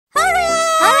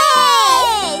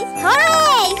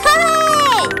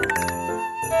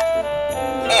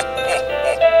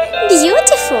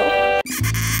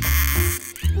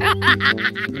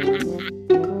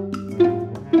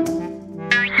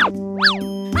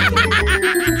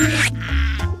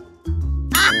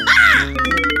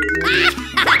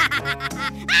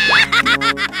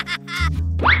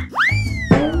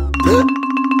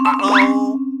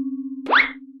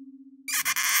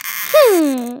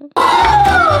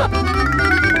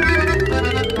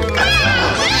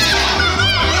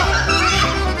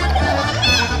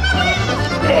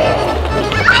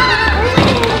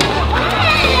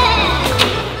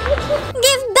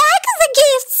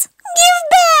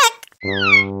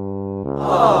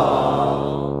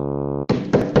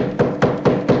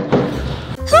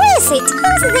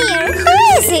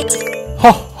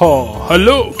Ha ha,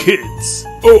 hello kids!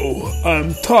 Oh,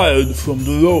 I'm tired from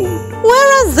the road.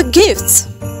 Where are the gifts?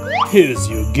 Here's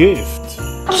your gift.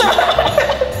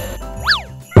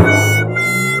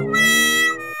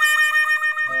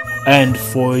 And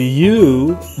for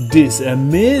you, this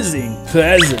amazing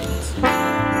present.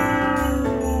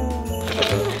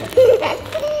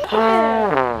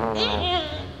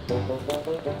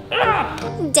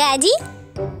 Daddy?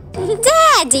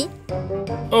 Daddy!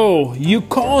 Oh, you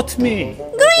caught me!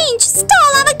 Grinch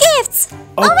stole our gifts!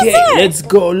 Okay, let's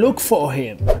go look for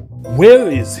him. Where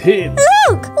is him?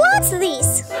 Look, what's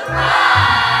this?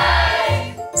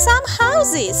 Some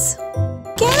houses.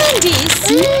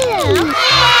 Candies.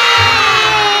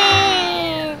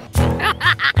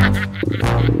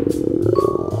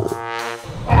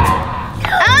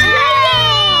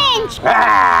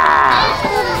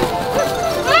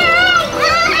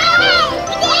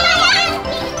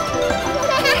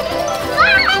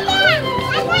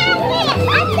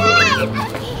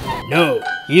 No,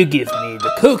 you give me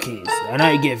the cookies and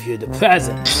I give you the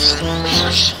presents. Okay!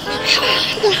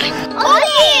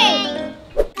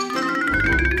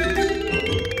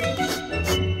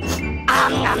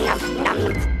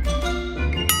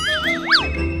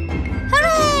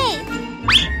 Hooray!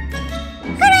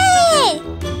 Hooray!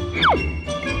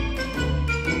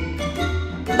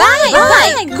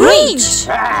 Bye, Grinch!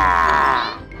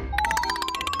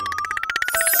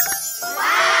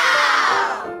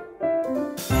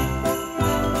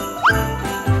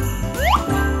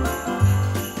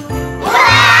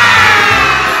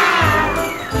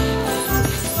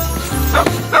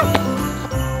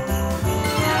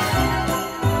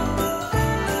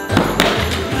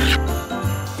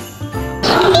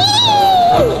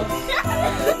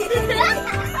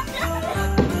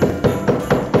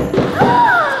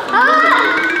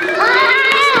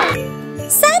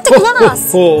 Santa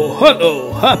Claus! Oh,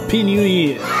 hello, Happy New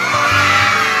Year!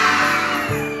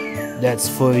 That's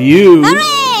for you.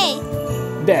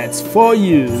 Hooray! That's for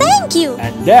you. Thank you!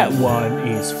 And that one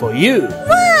is for you.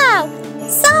 Wow!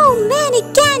 So many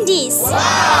candies!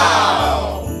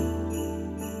 Wow!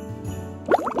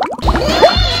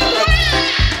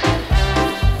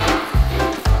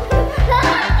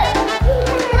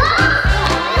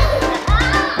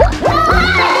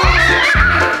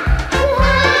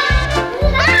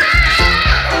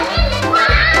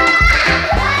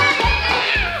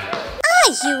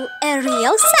 Are you a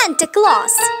real Santa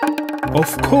Claus?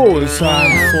 Of course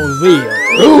I'm for real.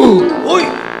 Oh, oi,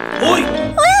 oi.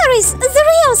 Where is the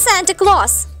real Santa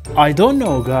Claus? I don't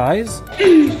know, guys.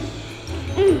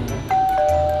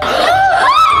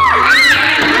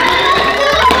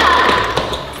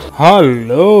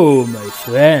 Hello, my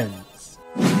friends.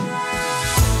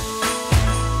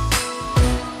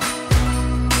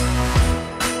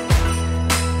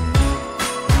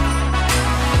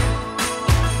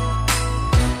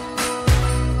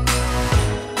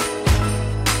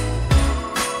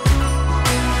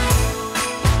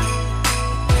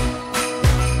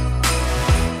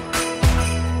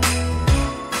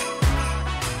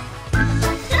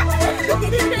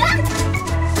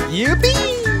 Yippee!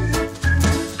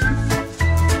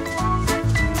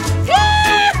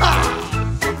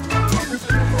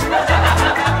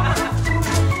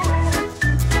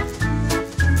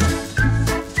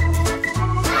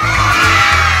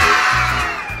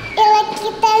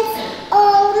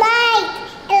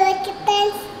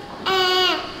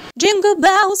 Jingle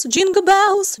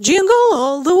bells, jingle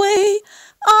all the way.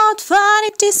 What fun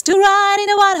it is to ride in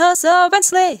a one-horse open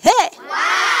sleigh. Hey!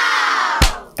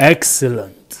 Wow!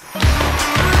 Excellent.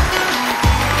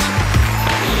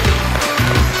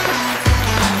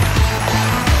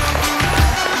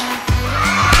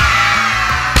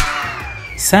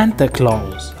 Santa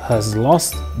Claus has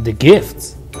lost the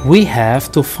gifts. We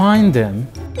have to find them.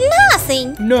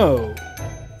 Nothing! No.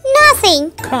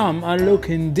 Nothing! Come and look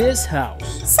in this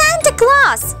house. Santa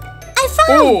Claus! I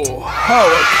found! Oh, how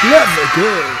a clever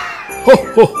girl! Ho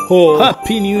ho ho!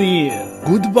 Happy New Year!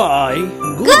 Goodbye!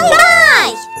 Goodbye!